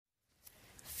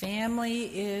Family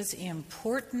is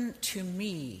important to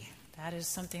me. That is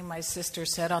something my sister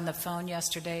said on the phone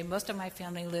yesterday. Most of my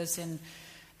family lives in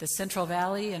the Central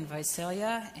Valley in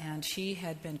Visalia, and she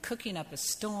had been cooking up a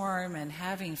storm and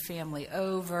having family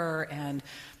over and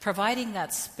providing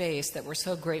that space that we're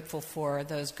so grateful for,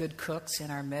 those good cooks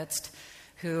in our midst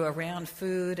who around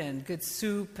food and good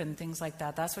soup and things like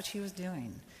that. That's what she was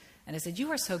doing. And I said,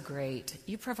 "You are so great.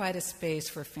 You provide a space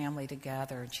for family to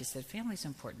gather." And she said, "Family's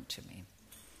important to me."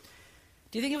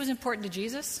 Do you think it was important to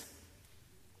Jesus?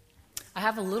 I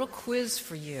have a little quiz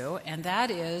for you, and that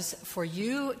is for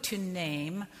you to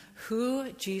name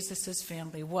who Jesus'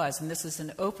 family was. And this is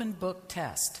an open book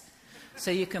test.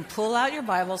 So you can pull out your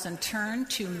Bibles and turn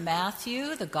to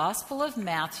Matthew, the Gospel of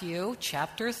Matthew,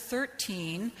 chapter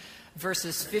 13,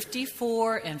 verses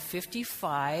 54 and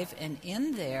 55. And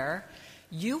in there,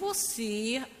 you will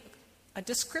see a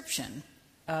description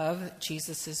of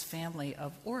Jesus' family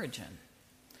of origin.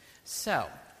 So,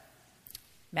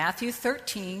 Matthew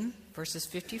 13, verses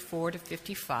 54 to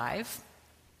 55.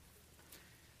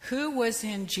 Who was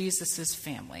in Jesus'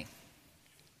 family?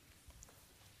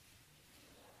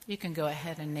 You can go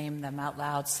ahead and name them out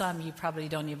loud. Some you probably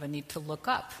don't even need to look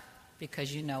up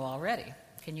because you know already.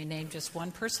 Can you name just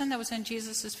one person that was in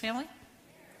Jesus' family?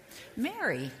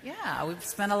 Mary. Yeah, we've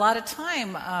spent a lot of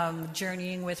time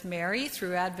journeying with Mary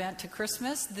through Advent to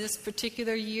Christmas this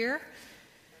particular year.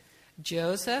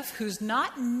 Joseph, who's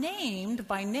not named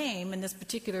by name in this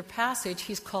particular passage,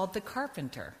 he's called the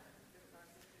carpenter.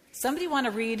 Somebody want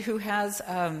to read who has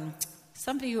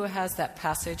that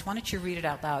passage? Why don't you read it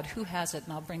out loud? Who has it?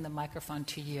 And I'll bring the microphone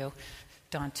to you,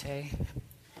 Dante.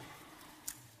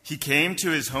 He came to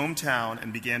his hometown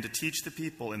and began to teach the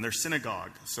people in their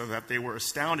synagogue, so that they were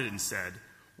astounded and said,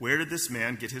 "Where did this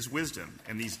man get his wisdom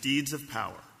and these deeds of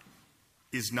power?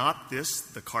 Is not this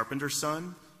the carpenter's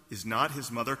son? Is not his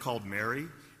mother called Mary?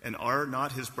 And are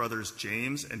not his brothers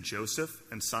James and Joseph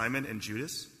and Simon and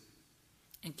Judas?"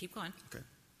 And keep going. Okay.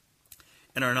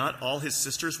 "And are not all his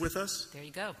sisters with us?" There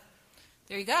you go.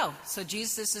 There you go. So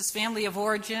Jesus' family of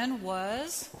origin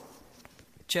was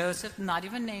Joseph, not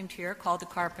even named here, called the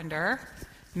carpenter.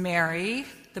 Mary,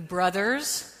 the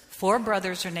brothers, 4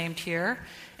 brothers are named here.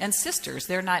 And sisters,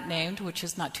 they're not named, which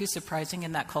is not too surprising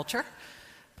in that culture,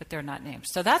 but they're not named.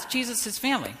 So that's Jesus'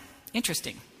 family.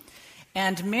 Interesting.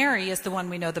 And Mary is the one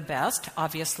we know the best,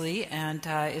 obviously, and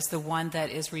is the one that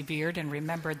is revered and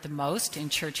remembered the most in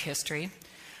church history.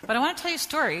 But I want to tell you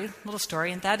a little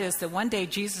story, and that is that one day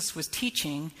Jesus was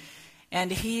teaching, and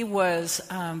he was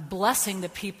blessing the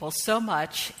people so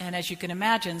much, and as you can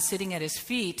imagine, sitting at his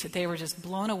feet, they were just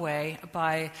blown away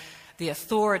by the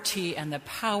authority and the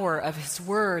power of his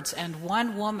words. And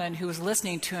one woman who was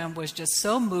listening to him was just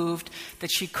so moved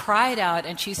that she cried out,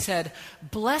 and she said,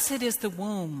 "Blessed is the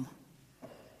womb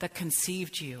that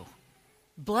conceived you.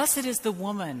 Blessed is the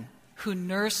woman who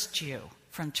nursed you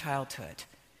from childhood."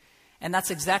 And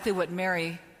that's exactly what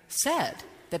Mary said,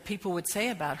 that people would say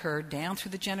about her down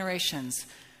through the generations.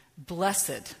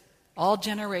 Blessed. All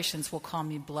generations will call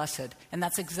me blessed. And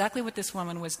that's exactly what this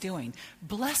woman was doing.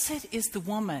 Blessed is the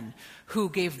woman who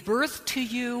gave birth to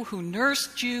you, who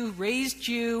nursed you, raised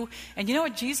you. And you know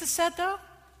what Jesus said, though?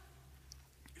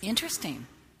 Interesting.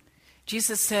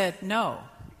 Jesus said, no.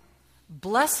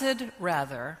 Blessed,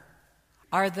 rather,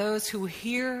 are those who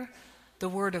hear the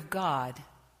word of God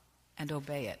and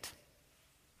obey it.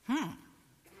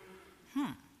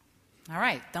 All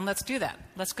right, then let's do that.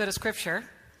 Let's go to Scripture.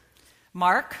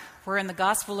 Mark, we're in the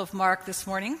Gospel of Mark this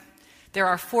morning. There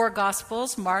are 4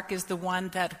 Gospels. Mark is the one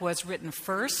that was written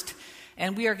first,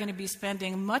 and we are going to be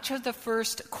spending much of the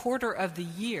first quarter of the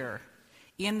year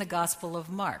in the Gospel of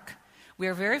Mark. We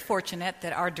are very fortunate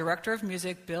that our director of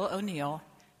music, Bill O'Neill,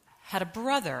 had a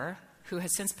brother who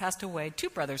has since passed away, 2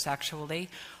 brothers actually,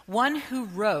 one who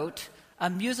wrote a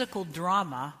musical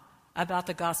drama about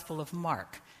the Gospel of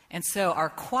Mark. And so our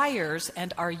choirs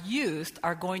and our youth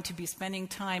are going to be spending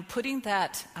time putting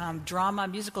that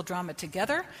musical drama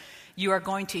together. You are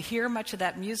going to hear much of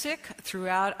that music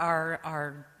throughout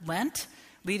our Lent,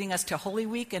 leading us to Holy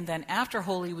Week. And then after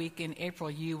Holy Week in April,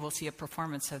 you will see a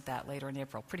performance of that later in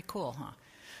April. Pretty cool, huh?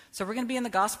 So we're going to be in the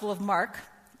Gospel of Mark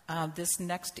this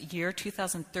next year,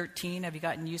 2013. Have you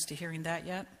gotten used to hearing that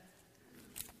yet?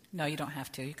 No, you don't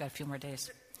have to. You've got a few more days.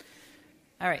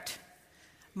 All right.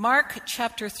 Mark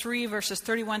chapter 3, verses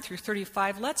 31 through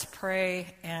 35. Let's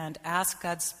pray and ask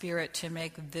God's Spirit to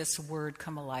make this word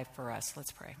come alive for us.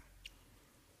 Let's pray.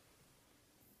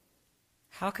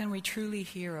 How can we truly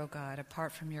hear, O God,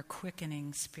 apart from your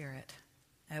quickening Spirit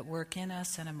at work in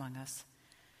us and among us?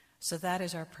 So that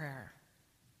is our prayer,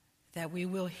 that we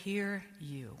will hear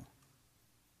you,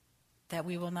 that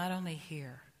we will not only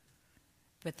hear,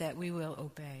 but that we will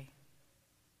obey.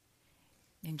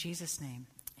 In Jesus' name,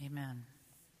 amen.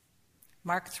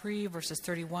 Mark 3, verses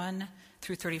 31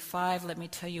 through 35. Let me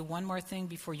tell you one more thing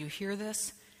before you hear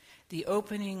this. The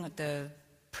opening, the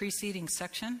preceding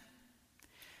section,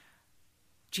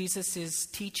 Jesus is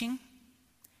teaching,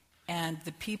 and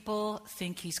the people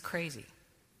think he's crazy.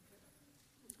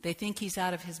 They think he's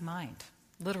out of his mind.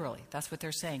 Literally, that's what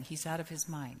they're saying. He's out of his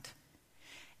mind.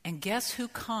 And guess who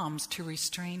comes to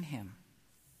restrain him?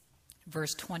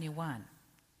 Verse 21.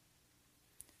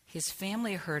 His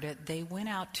family heard it. They went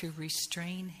out to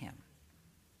restrain him.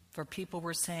 For people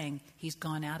were saying, he's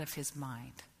gone out of his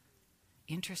mind.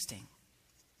 Interesting.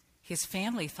 His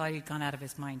family thought he'd gone out of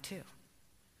his mind too.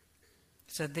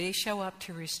 So they show up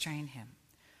to restrain him.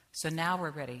 So now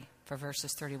we're ready for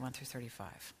verses 31 through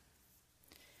 35.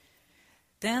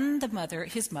 Then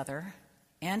his mother,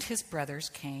 and his brothers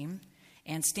came,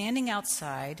 and standing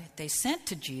outside, they sent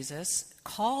to Jesus,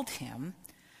 called him,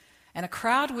 and a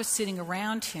crowd was sitting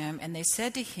around him, and they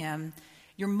said to him,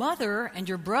 "Your mother and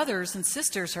your brothers and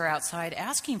sisters are outside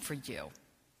asking for you."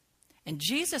 And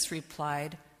Jesus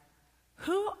replied,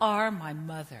 "Who are my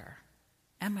mother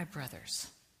and my brothers?"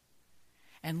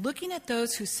 And looking at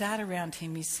those who sat around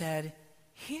him, he said,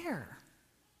 "Here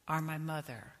are my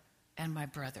mother and my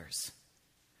brothers.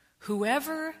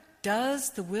 Whoever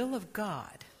does the will of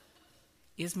God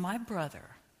is my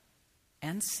brother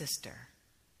and sister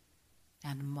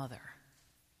and mother."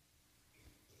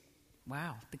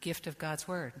 Wow, the gift of God's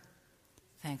word.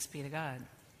 Thanks be to God.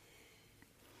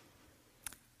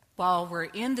 While we're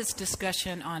in this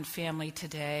discussion on family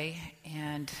today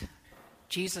and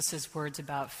Jesus' words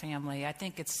about family, I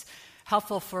think it's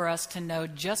helpful for us to know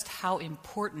just how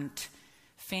important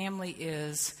family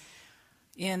is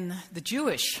in the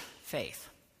Jewish faith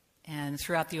and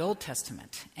throughout the Old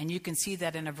Testament. And you can see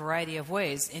that in a variety of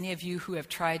ways. Any of you who have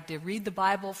tried to read the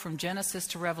Bible from Genesis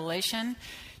to Revelation,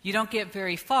 you don't get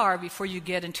very far before you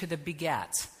get into the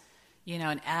begats. You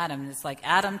know, in Adam, it's like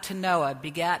Adam to Noah,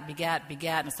 begat, begat,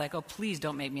 begat. And it's like, oh, please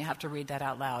don't make me have to read that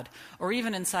out loud. Or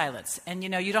even in silence. And, you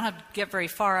know, you don't have to get very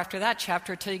far after that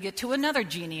chapter until you get to another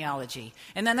genealogy.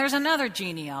 And then there's another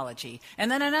genealogy. And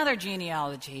then another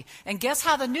genealogy. And guess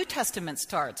how the New Testament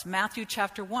starts? Matthew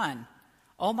chapter 1.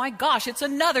 Oh my gosh, it's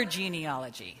another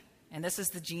genealogy. And this is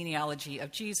the genealogy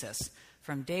of Jesus,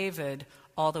 from David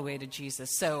all the way to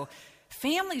Jesus. So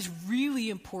family's really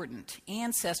important.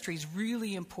 Ancestry's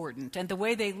really important. And the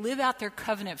way they live out their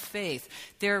covenant faith,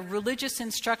 their religious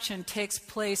instruction takes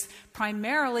place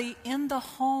primarily in the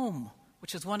home,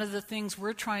 which is one of the things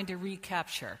we're trying to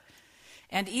recapture.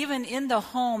 And even in the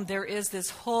home, there is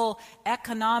this whole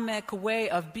economic way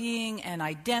of being and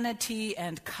identity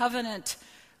and covenant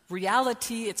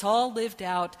reality. It's all lived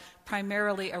out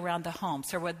primarily around the home.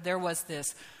 So there was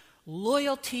this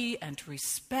loyalty and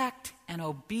respect and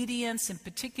obedience, in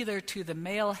particular to the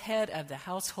male head of the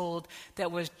household,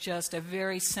 that was just a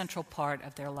very central part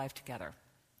of their life together.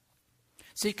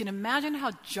 So you can imagine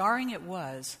how jarring it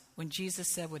was when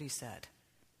Jesus said what he said.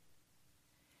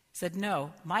 He said,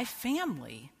 "No, my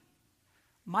family,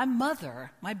 my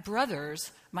mother, my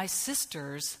brothers, my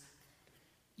sisters,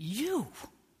 you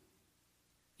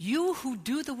who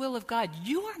do the will of God,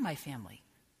 you are my family.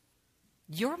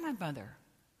 You're my mother,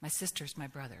 my sisters, my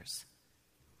brothers."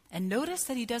 And notice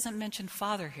that he doesn't mention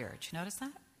father here. Did you notice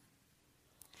that?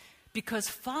 Because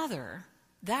father,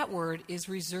 that word is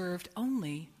reserved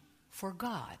only for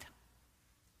God.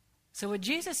 So what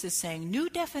Jesus is saying, new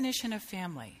definition of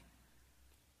family.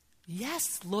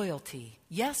 Yes, loyalty.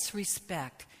 Yes,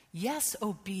 respect. Yes,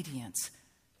 obedience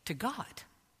to God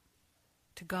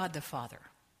the Father.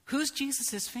 Who's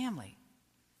Jesus' family?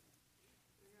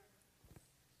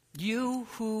 You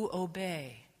who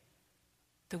obey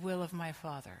the will of my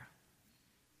Father.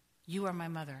 You are my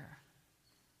mother,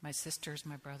 my sisters,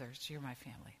 my brothers. You're my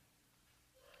family.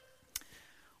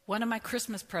 One of my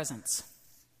Christmas presents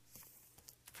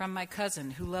from my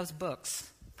cousin who loves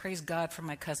books. Praise God for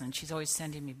my cousin. She's always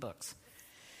sending me books.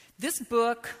 This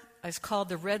book is called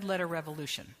The Red Letter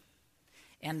Revolution.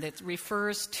 And it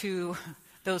refers to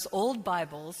those old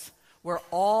Bibles where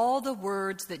all the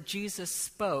words that Jesus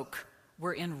spoke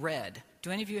were in red.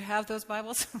 Do any of you have those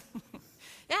Bibles?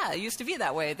 Yeah, it used to be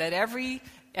that way, that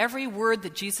every word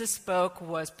that Jesus spoke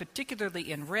was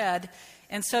particularly in red.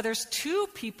 And so there's two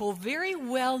people, very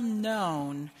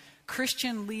well-known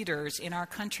Christian leaders in our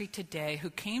country today,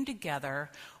 who came together.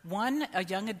 One, a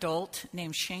young adult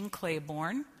named Shane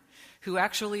Claiborne, who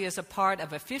actually is a part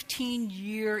of a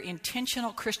 15-year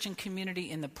intentional Christian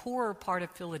community in the poorer part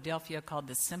of Philadelphia called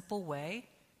the Simple Way.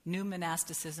 New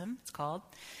Monasticism, it's called.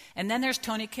 And then there's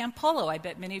Tony Campolo. I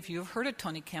bet many of you have heard of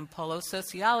Tony Campolo,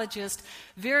 sociologist,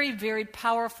 very, very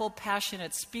powerful,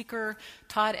 passionate speaker,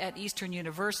 taught at Eastern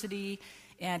University,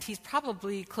 and he's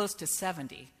probably close to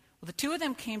 70. Well, the two of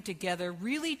them came together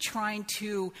really trying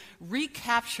to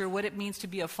recapture what it means to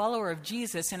be a follower of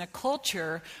Jesus in a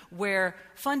culture where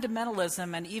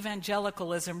fundamentalism and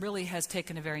evangelicalism really has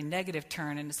taken a very negative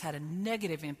turn and has had a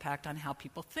negative impact on how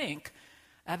people think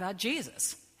about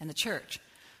Jesus and the church.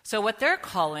 So what they're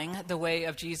calling the way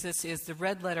of Jesus is the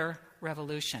Red Letter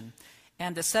Revolution.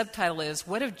 And the subtitle is,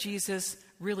 What if Jesus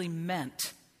Really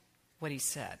Meant What He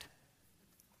Said?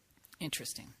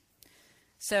 Interesting.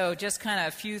 So just kind of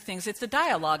a few things. It's a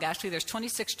dialogue, actually. There's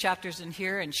 26 chapters in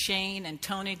here, and Shane and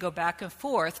Tony go back and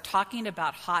forth talking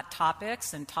about hot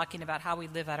topics and talking about how we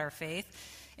live out our faith.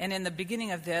 And in the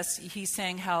beginning of this, he's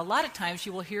saying how a lot of times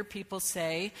you will hear people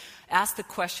ask the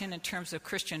question in terms of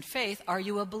Christian faith, are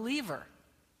you a believer?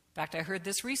 In fact, I heard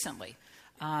this recently.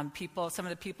 Some of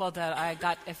the people that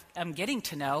I'm getting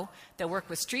to know that work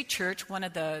with Street Church, one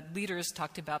of the leaders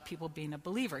talked about people being a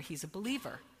believer. He's a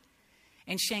believer.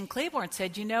 And Shane Claiborne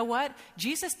said, you know what?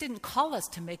 Jesus didn't call us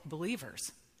to make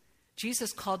believers.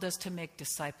 Jesus called us to make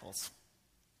disciples.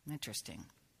 Interesting.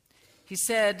 He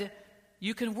said,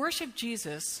 you can worship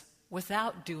Jesus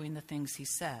without doing the things he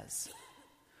says.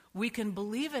 We can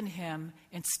believe in him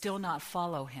and still not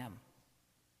follow him.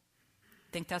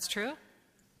 Think that's true?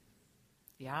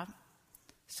 Yeah.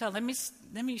 So let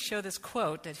me show this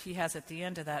quote that he has at the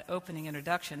end of that opening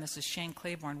introduction. This is Shane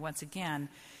Claiborne once again.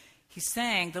 He's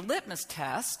saying the litmus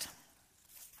test,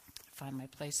 find my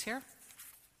place here.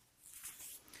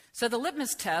 So the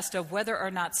litmus test of whether or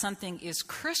not something is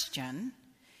Christian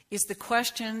is the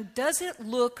question, does it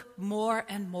look more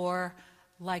and more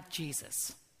like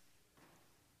Jesus?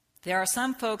 There are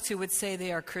some folks who would say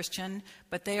they are Christian,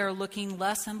 but they are looking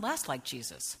less and less like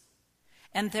Jesus.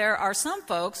 And there are some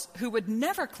folks who would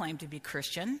never claim to be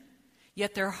Christian,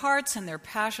 yet their hearts and their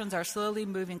passions are slowly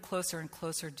moving closer and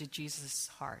closer to Jesus'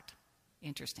 heart.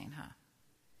 Interesting, huh?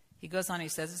 He goes on, he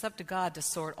says, it's up to God to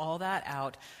sort all that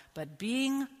out, but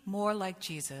being more like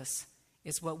Jesus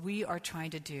is what we are trying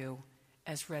to do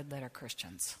as Red Letter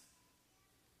Christians.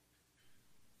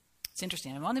 It's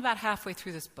interesting. I'm only about halfway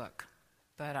through this book,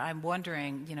 but I'm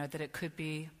wondering, that it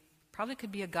probably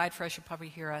could be a guide for us. You'll probably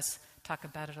hear us talk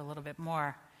about it a little bit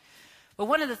more. But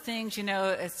one of the things,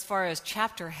 as far as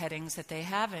chapter headings that they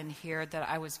have in here that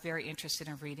I was very interested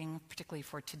in reading, particularly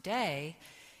for today,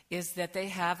 is that they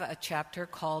have a chapter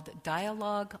called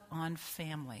Dialogue on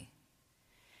Family.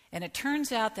 And it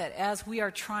turns out that as we are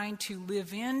trying to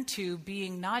live into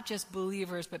being not just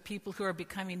believers, but people who are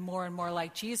becoming more and more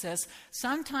like Jesus,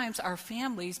 sometimes our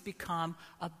families become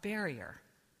a barrier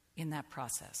in that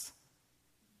process.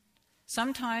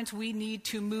 Sometimes we need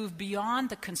to move beyond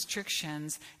the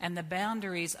constrictions and the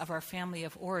boundaries of our family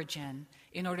of origin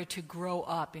in order to grow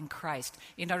up in Christ,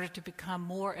 in order to become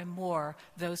more and more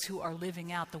those who are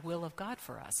living out the will of God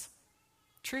for us.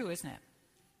 True, isn't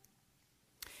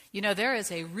it? There is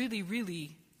a really,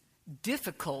 really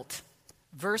difficult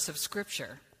verse of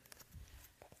Scripture.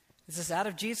 This is out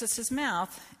of Jesus'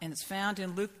 mouth, and it's found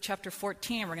in Luke chapter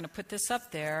 14. We're going to put this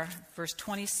up there, verse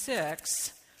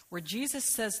 26. Where Jesus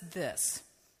says this,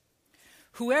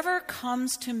 whoever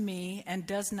comes to me and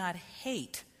does not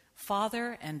hate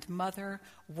father and mother,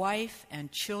 wife and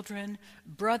children,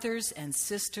 brothers and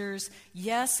sisters,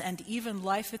 yes, and even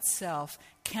life itself,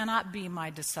 cannot be my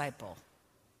disciple.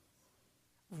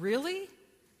 Really?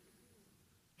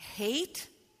 Hate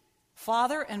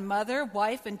father and mother,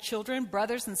 wife and children,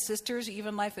 brothers and sisters,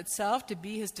 even life itself, to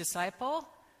be his disciple?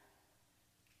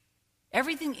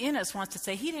 Everything in us wants to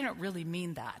say, he didn't really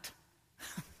mean that.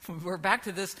 We're back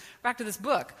to this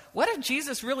book. What if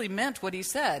Jesus really meant what he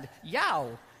said?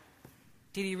 Yow.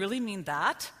 Did he really mean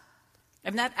that?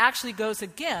 And that actually goes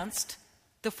against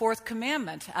the fourth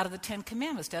commandment out of the 10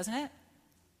 commandments, doesn't it?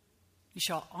 You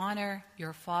shall honor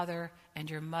your father and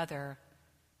your mother,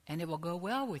 and it will go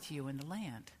well with you in the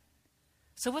land.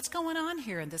 So what's going on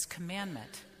here in this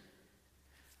commandment?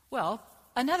 Well,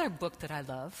 another book that I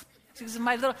love.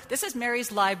 This is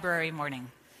Mary's library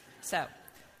morning. So,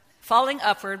 Falling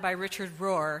Upward by Richard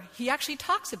Rohr, he actually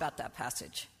talks about that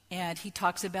passage. And he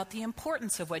talks about the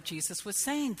importance of what Jesus was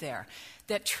saying there.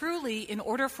 That truly, in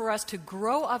order for us to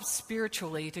grow up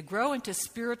spiritually, to grow into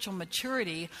spiritual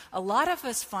maturity, a lot of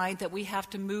us find that we have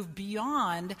to move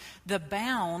beyond the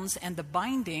bounds and the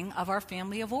binding of our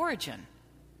family of origin.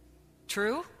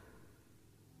 True?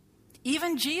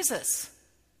 Even Jesus.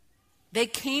 They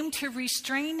came to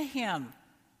restrain him.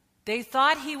 They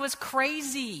thought he was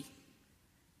crazy.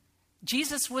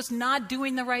 Jesus was not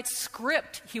doing the right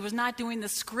script. He was not doing the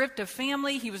script of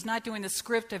family. He was not doing the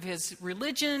script of his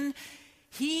religion.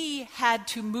 He had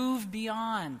to move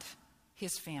beyond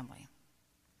his family.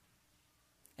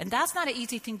 And that's not an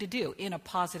easy thing to do in a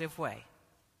positive way.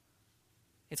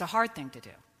 It's a hard thing to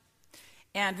do.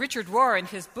 And Richard Rohr, in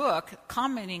his book,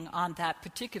 commenting on that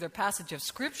particular passage of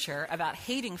Scripture about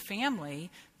hating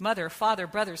family, mother, father,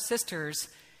 brothers, sisters,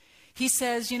 he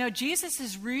says, Jesus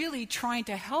is really trying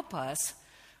to help us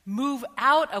move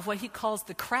out of what he calls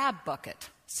the crab bucket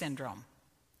syndrome.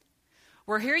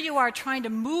 Where here you are trying to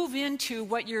move into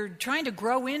what you're trying to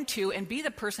grow into and be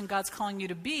the person God's calling you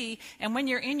to be. And when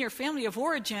you're in your family of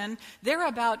origin, they're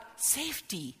about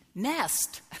safety,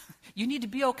 nest. You need to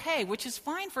be okay, which is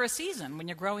fine for a season when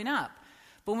you're growing up.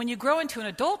 But when you grow into an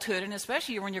adulthood, and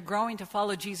especially when you're growing to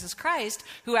follow Jesus Christ,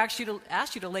 who asked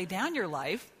you to lay down your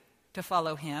life to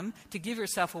follow him, to give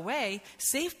yourself away,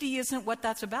 safety isn't what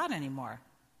that's about anymore.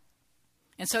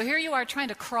 And so here you are trying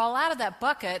to crawl out of that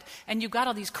bucket, and you've got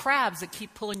all these crabs that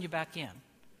keep pulling you back in.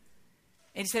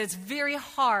 And he said it's very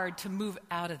hard to move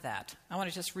out of that. I want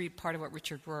to just read part of what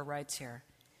Richard Rohr writes here.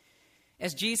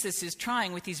 As Jesus is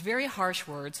trying with these very harsh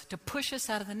words to push us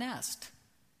out of the nest.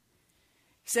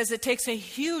 He says it takes a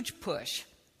huge push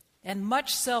and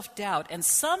much self-doubt and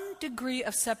some degree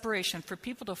of separation for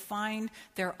people to find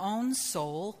their own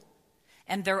soul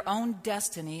and their own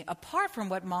destiny apart from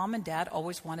what mom and dad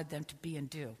always wanted them to be and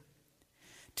do.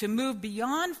 To move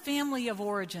beyond family of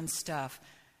origin stuff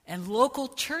and local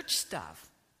church stuff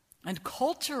and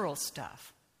cultural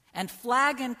stuff and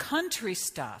flag and country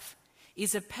stuff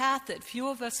is a path that few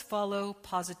of us follow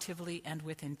positively and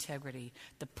with integrity.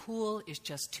 The pool is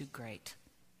just too great.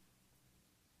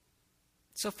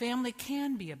 So family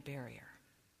can be a barrier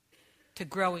to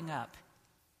growing up,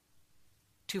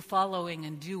 to following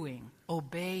and doing,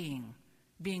 obeying,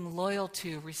 being loyal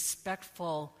to,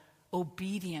 respectful,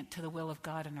 obedient to the will of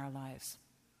God in our lives.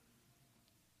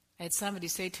 I had somebody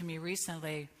say to me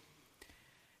recently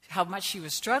how much she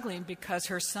was struggling because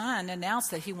her son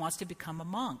announced that he wants to become a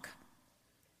monk.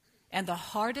 And the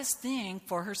hardest thing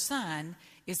for her son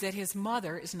is that his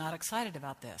mother is not excited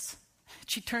about this.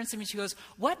 She turns to me and she goes,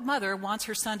 "What mother wants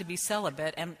her son to be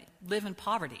celibate and live in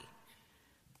poverty?"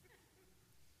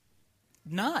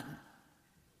 None.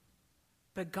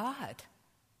 But God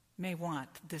may want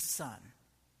this son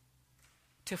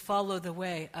to follow the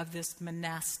way of this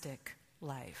monastic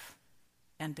life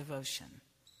and devotion.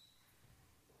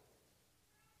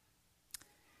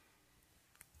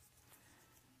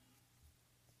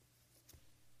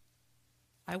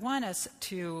 I want us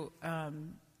to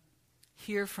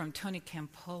hear from Tony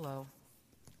Campolo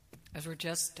as we're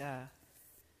just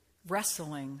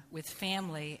wrestling with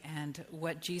family and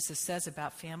what Jesus says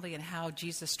about family and how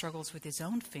Jesus struggles with his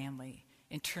own family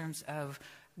in terms of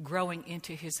growing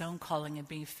into his own calling and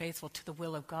being faithful to the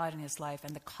will of God in his life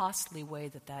and the costly way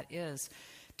that that is.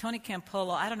 Tony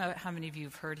Campolo, I don't know how many of you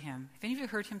have heard him. Have any of you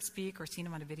heard him speak or seen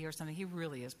him on a video or something? He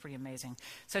really is pretty amazing.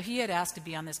 So he had asked to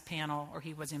be on this panel, or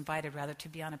he was invited rather to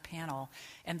be on a panel,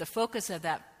 and the focus of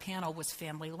that panel was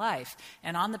family life.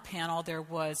 And on the panel there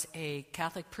was a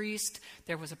Catholic priest,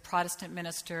 there was a Protestant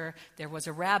minister, there was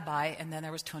a rabbi, and then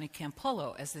there was Tony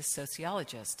Campolo as this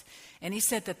sociologist. And he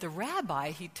said that the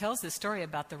rabbi, he tells this story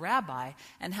about the rabbi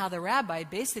and how the rabbi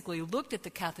basically looked at the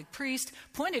Catholic priest,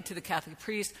 pointed to the Catholic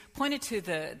priest, pointed to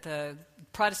the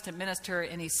Protestant minister,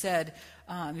 and he said,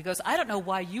 he goes, "I don't know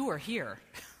why you are here."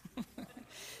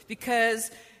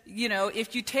 Because,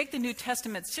 if you take the New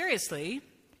Testament seriously,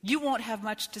 you won't have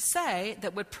much to say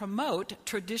that would promote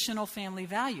traditional family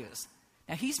values.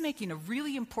 Now, he's making a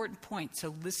really important point, so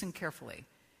listen carefully.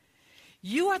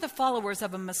 You are the followers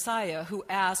of a Messiah who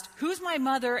asked, "Who's my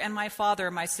mother and my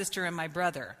father, my sister and my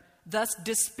brother?" Thus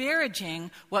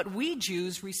disparaging what we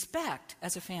Jews respect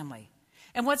as a family.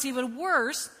 And what's even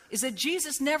worse is that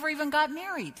Jesus never even got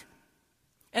married.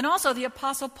 And also the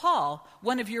Apostle Paul,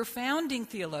 one of your founding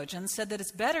theologians, said that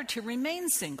it's better to remain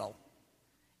single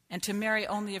and to marry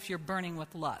only if you're burning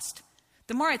with lust.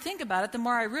 The more I think about it, the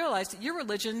more I realize that your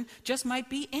religion just might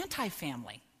be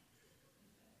anti-family.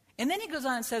 And then he goes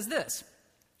on and says this.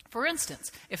 For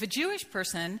instance, if a Jewish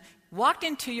person walked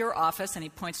into your office, and he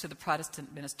points to the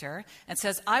Protestant minister, and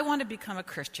says, "I want to become a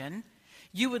Christian,"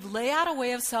 you would lay out a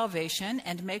way of salvation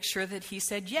and make sure that he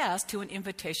said yes to an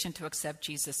invitation to accept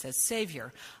Jesus as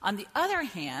Savior. On the other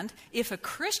hand, if a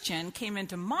Christian came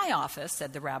into my office,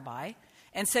 said the rabbi,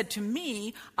 and said to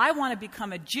me, "I want to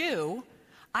become a Jew,"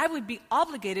 I would be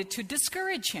obligated to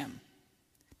discourage him.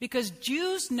 Because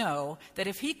Jews know that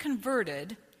if he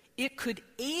converted, it could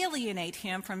alienate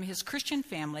him from his Christian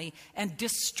family and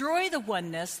destroy the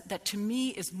oneness that to me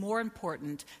is more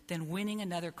important than winning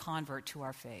another convert to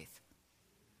our faith.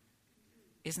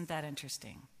 Isn't that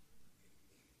interesting?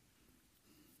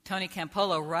 Tony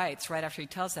Campolo writes, right after he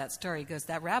tells that story, he goes,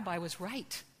 that rabbi was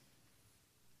right.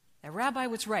 That rabbi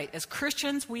was right. As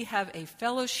Christians, we have a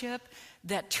fellowship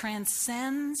that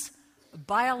transcends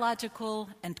biological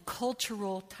and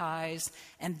cultural ties,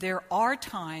 and there are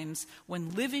times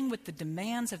when living with the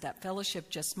demands of that fellowship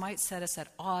just might set us at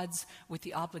odds with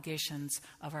the obligations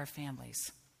of our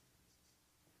families.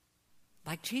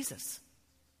 Like Jesus.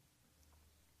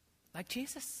 Like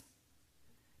Jesus.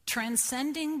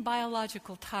 Transcending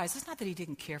biological ties. It's not that he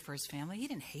didn't care for his family. He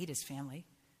didn't hate his family.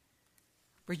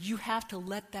 But you have to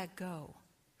let that go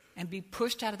and be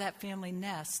pushed out of that family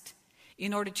nest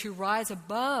in order to rise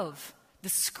above the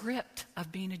script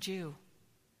of being a Jew.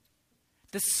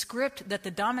 The script that the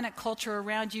dominant culture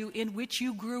around you in which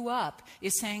you grew up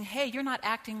is saying, hey, you're not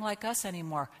acting like us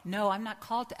anymore. No, I'm not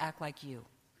called to act like you.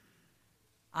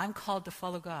 I'm called to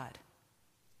follow God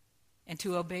and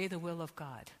to obey the will of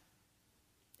God.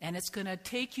 And it's going to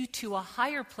take you to a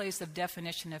higher place of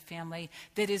definition of family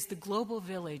that is the global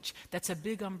village, that's a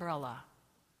big umbrella.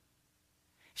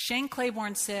 Shane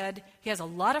Claiborne said he has a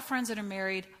lot of friends that are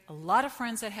married, a lot of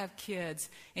friends that have kids,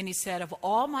 and he said, of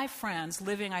all my friends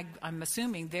living, I'm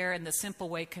assuming they're in the Simple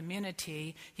Way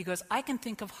community, he goes, I can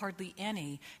think of hardly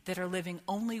any that are living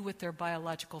only with their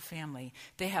biological family.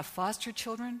 They have foster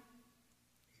children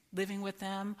living with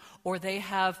them, or they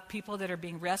have people that are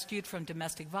being rescued from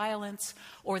domestic violence,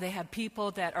 or they have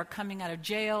people that are coming out of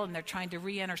jail and they're trying to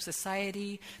re-enter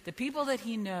society. The people that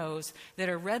he knows that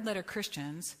are red letter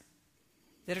Christians,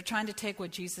 that are trying to take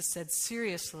what Jesus said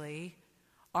seriously,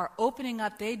 are opening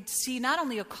up. They see not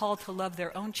only a call to love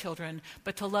their own children,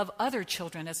 but to love other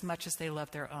children as much as they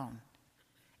love their own.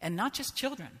 And not just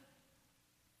children.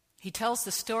 He tells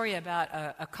the story about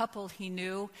a couple he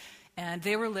knew, and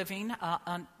they were living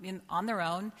on their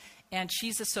own, and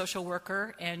she's a social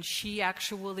worker, and she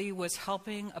actually was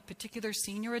helping a particular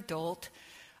senior adult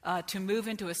to move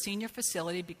into a senior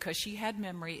facility because she had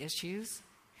memory issues.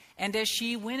 And as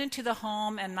she went into the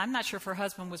home, and I'm not sure if her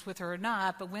husband was with her or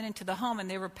not, but went into the home and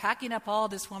they were packing up all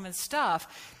this woman's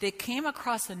stuff, they came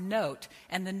across a note,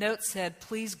 and the note said,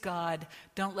 please God,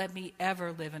 don't let me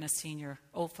ever live in a senior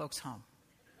old folks home.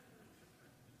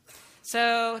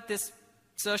 So this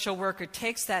social worker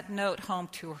takes that note home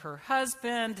to her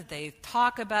husband. They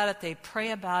talk about it, they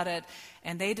pray about it,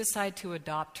 and they decide to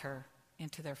adopt her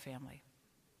into their family.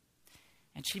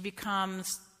 And she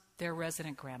becomes their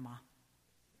resident grandma.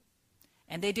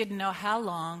 And they didn't know how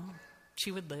long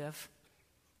she would live,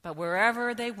 but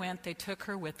wherever they went, they took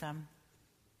her with them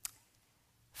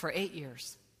for 8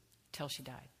 years till she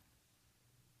died.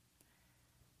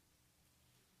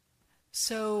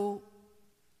 So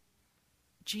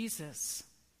Jesus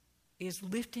is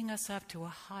lifting us up to a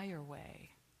higher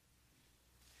way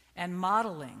and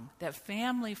modeling that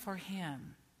family for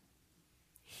him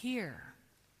here,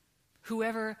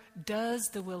 whoever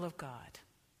does the will of God,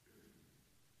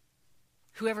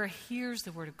 whoever hears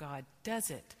the word of God,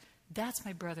 does it. That's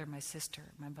my brother, my sister,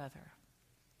 my mother.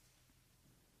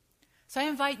 So I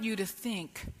invite you to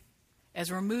think,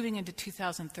 as we're moving into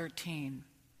 2013,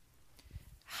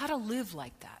 how to live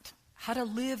like that. How to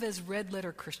live as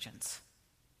red-letter Christians.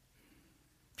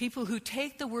 People who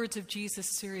take the words of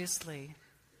Jesus seriously.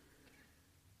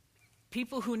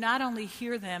 People who not only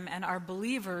hear them and are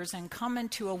believers and come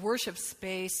into a worship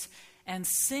space and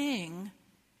sing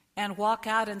and walk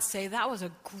out and say, that was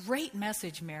a great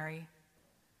message, Mary.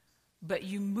 But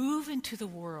you move into the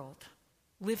world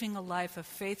living a life of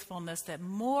faithfulness that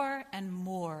more and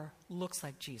more looks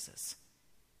like Jesus.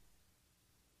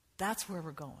 That's where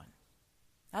we're going.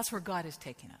 That's where God is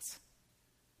taking us.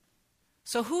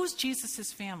 So who's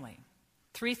Jesus' family?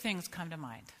 3 things come to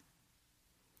mind.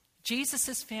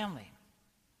 Jesus' family.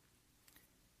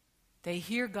 They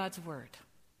hear God's word.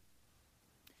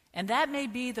 And that may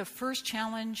be the first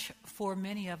challenge for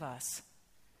many of us.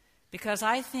 Because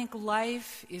I think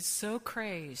life is so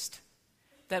crazed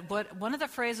that one of the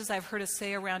phrases I've heard us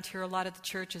say around here a lot at the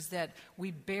church is that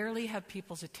we barely have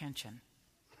people's attention.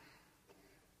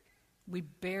 We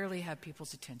barely have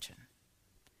people's attention.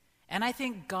 And I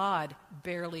think God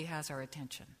barely has our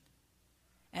attention.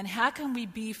 And how can we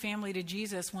be family to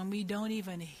Jesus when we don't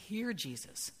even hear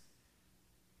Jesus?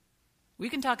 We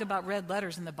can talk about red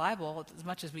letters in the Bible as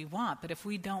much as we want, but if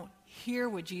we don't hear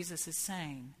what Jesus is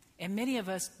saying, and many of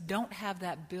us don't have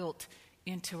that built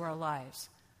into our lives,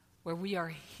 where we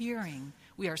are hearing,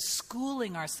 we are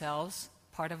schooling ourselves,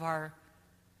 part of our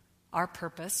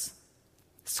purpose,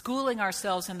 schooling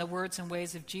ourselves in the words and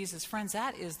ways of Jesus, friends,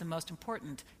 that is the most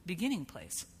important beginning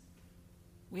place.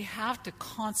 We have to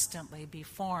constantly be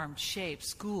formed, shaped,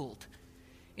 schooled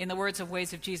in the words and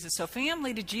ways of Jesus. So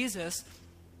family to Jesus,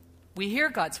 we hear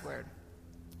God's word.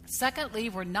 Secondly,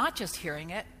 we're not just hearing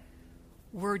it,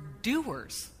 we're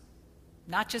doers.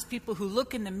 Not just people who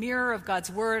look in the mirror of God's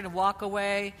word and walk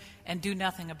away and do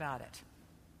nothing about it.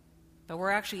 But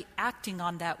we're actually acting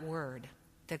on that word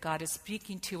that God is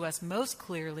speaking to us most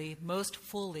clearly, most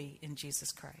fully in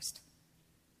Jesus Christ.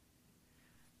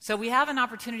 So we have an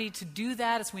opportunity to do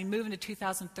that as we move into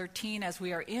 2013, as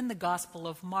we are in the Gospel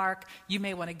of Mark. You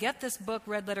may want to get this book,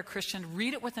 Red Letter Christian,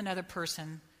 read it with another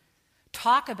person,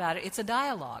 talk about it. It's a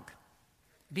dialogue.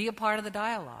 Be a part of the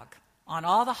dialogue on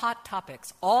all the hot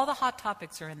topics. All the hot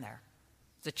topics are in there.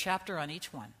 There's a chapter on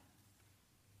each one.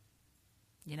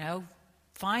 You know,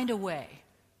 find a way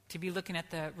to be looking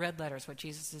at the red letters, what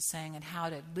Jesus is saying, and how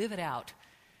to live it out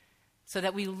so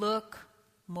that we look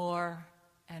more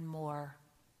and more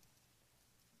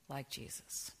like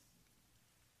Jesus.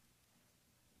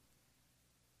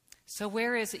 So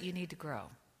where is it you need to grow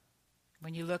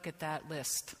when you look at that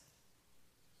list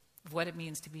of what it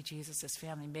means to be Jesus'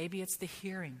 family? Maybe it's the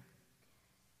hearing,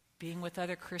 being with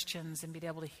other Christians and being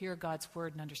able to hear God's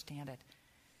word and understand it.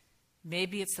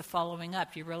 Maybe it's the following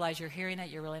up. You realize you're hearing it,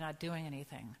 you're really not doing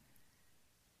anything.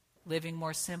 Living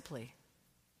more simply,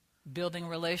 building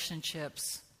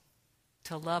relationships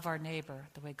to love our neighbor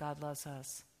the way God loves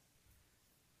us.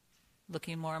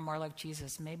 Looking more and more like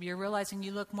Jesus. Maybe you're realizing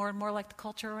you look more and more like the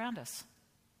culture around us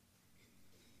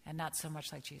and not so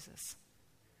much like Jesus.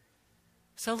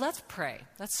 So let's pray.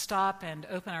 Let's stop and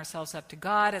open ourselves up to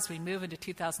God as we move into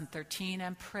 2013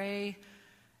 and pray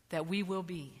that we will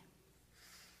be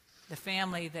the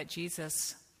family that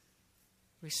Jesus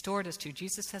restored us to.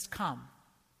 Jesus has come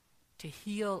to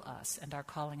heal us and our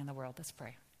calling in the world. Let's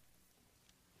pray.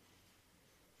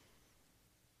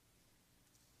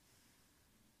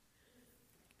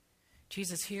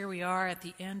 Jesus, here we are at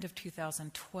the end of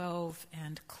 2012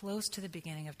 and close to the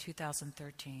beginning of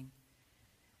 2013.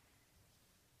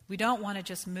 We don't want to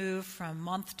just move from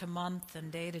month to month and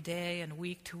day to day and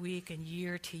week to week and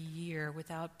year to year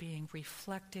without being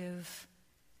reflective,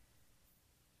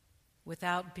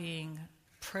 without being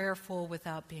prayerful,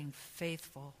 without being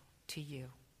faithful to you.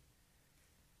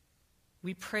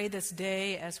 We pray this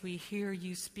day as we hear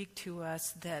you speak to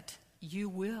us that you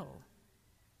will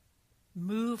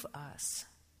move us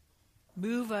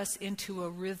into a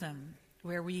rhythm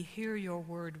where we hear your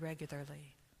word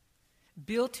regularly,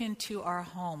 built into our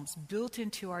homes, built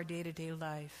into our day-to-day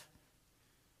life.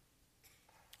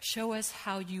 Show us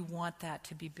how you want that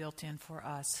to be built in for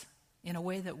us in a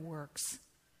way that works.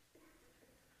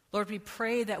 Lord, we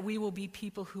pray that we will be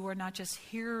people who are not just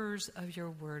hearers of your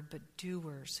word, but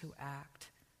doers who act,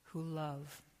 who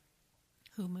love,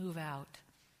 who move out.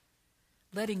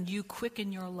 Letting you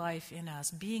quicken your life in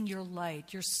us, being your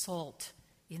light, your salt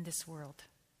in this world.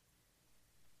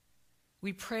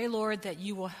 We pray, Lord, that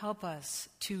you will help us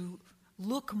to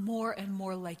look more and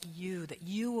more like you, that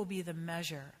you will be the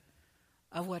measure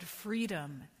of what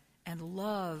freedom and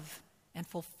love and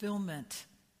fulfillment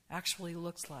actually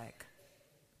looks like.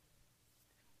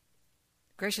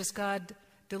 Gracious God,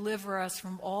 deliver us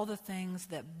from all the things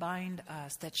that bind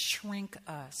us, that shrink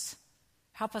us.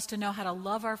 Help us to know how to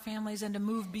love our families and to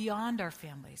move beyond our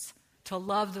families, to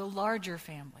love the larger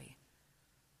family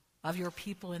of your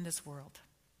people in this world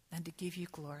and to give you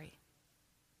glory.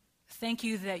 Thank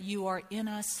you that you are in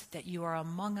us, that you are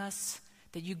among us,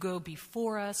 that you go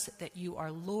before us, that you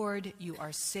are Lord, you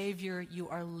are Savior, you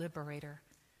are Liberator.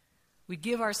 We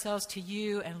give ourselves to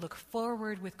you and look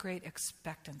forward with great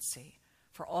expectancy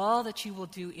for all that you will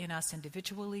do in us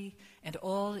individually and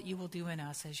all that you will do in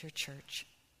us as your church.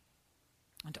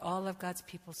 And all of God's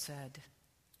people said,